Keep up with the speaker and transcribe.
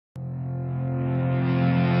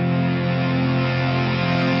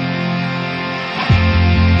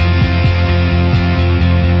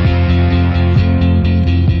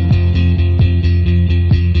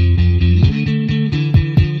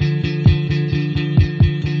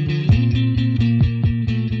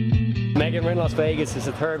Las Vegas. It's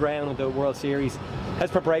the third round of the World Series.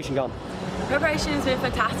 How's preparation gone? Preparation has been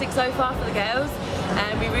fantastic so far for the girls.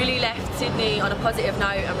 We really left Sydney on a positive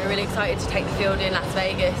note, and we're really excited to take the field in Las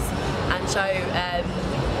Vegas and show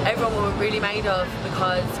everyone what we're really made of,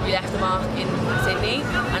 because we left a mark in Sydney,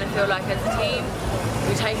 and I feel like as a team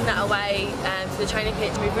we've taken that away to the training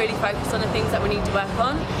pitch. We've really focused on the things that we need to work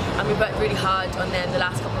on, and we've worked really hard on them the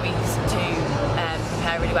last couple of weeks to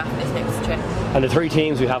prepare really well for this next trip. And the three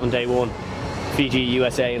teams we have on day one, Fiji,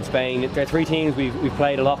 USA and Spain, they're three teams we've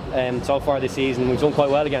played a lot so far this season. We've done quite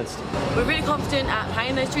well against. We're really confident at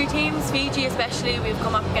playing those three teams. Fiji especially, we've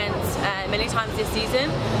come up against many times this season.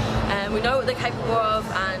 We know what they're capable of,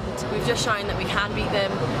 and we've just shown that we can beat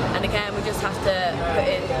them. And again, we just have to put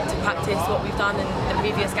into practice what we've done in the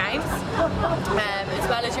previous games. As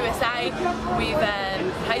well as USA, we've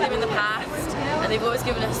played them in the past, and they've always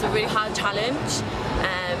given us a really hard challenge.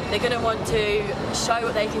 They're going to want to show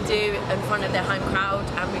what they can do in front of their home crowd,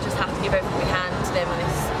 and we just have to give everything we can to them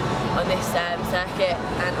on this circuit,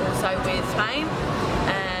 and also with Spain.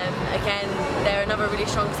 Again, they're another really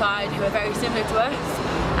strong side who are very similar to us,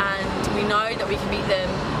 and we know that we can beat them.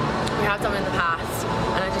 We have done in the past,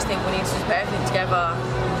 and I just think we need to just put everything together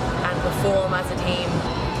and perform as a team.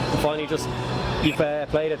 And finally, you've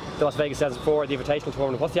played at the Las Vegas Sevens before, the Invitational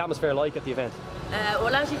Tournament. What's the atmosphere like at the event?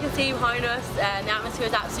 Well, as you can see behind us, the atmosphere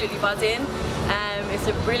is absolutely buzzing. It's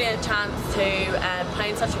a brilliant chance to play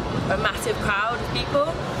in such a massive crowd of people.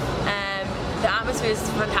 The atmosphere is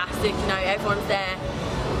fantastic. You know, everyone's there,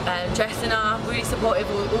 dressing up, really supportive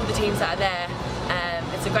of all the teams that are there.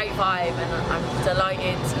 It's a great vibe, and I'm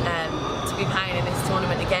delighted to be playing in this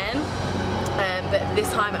tournament again. But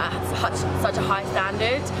this time at such a high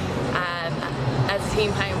standard. As a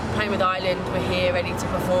team playing with Ireland, we're here ready to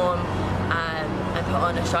perform and put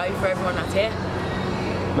on a show for everyone that's here.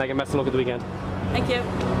 Megan, best of luck at the weekend. Thank you.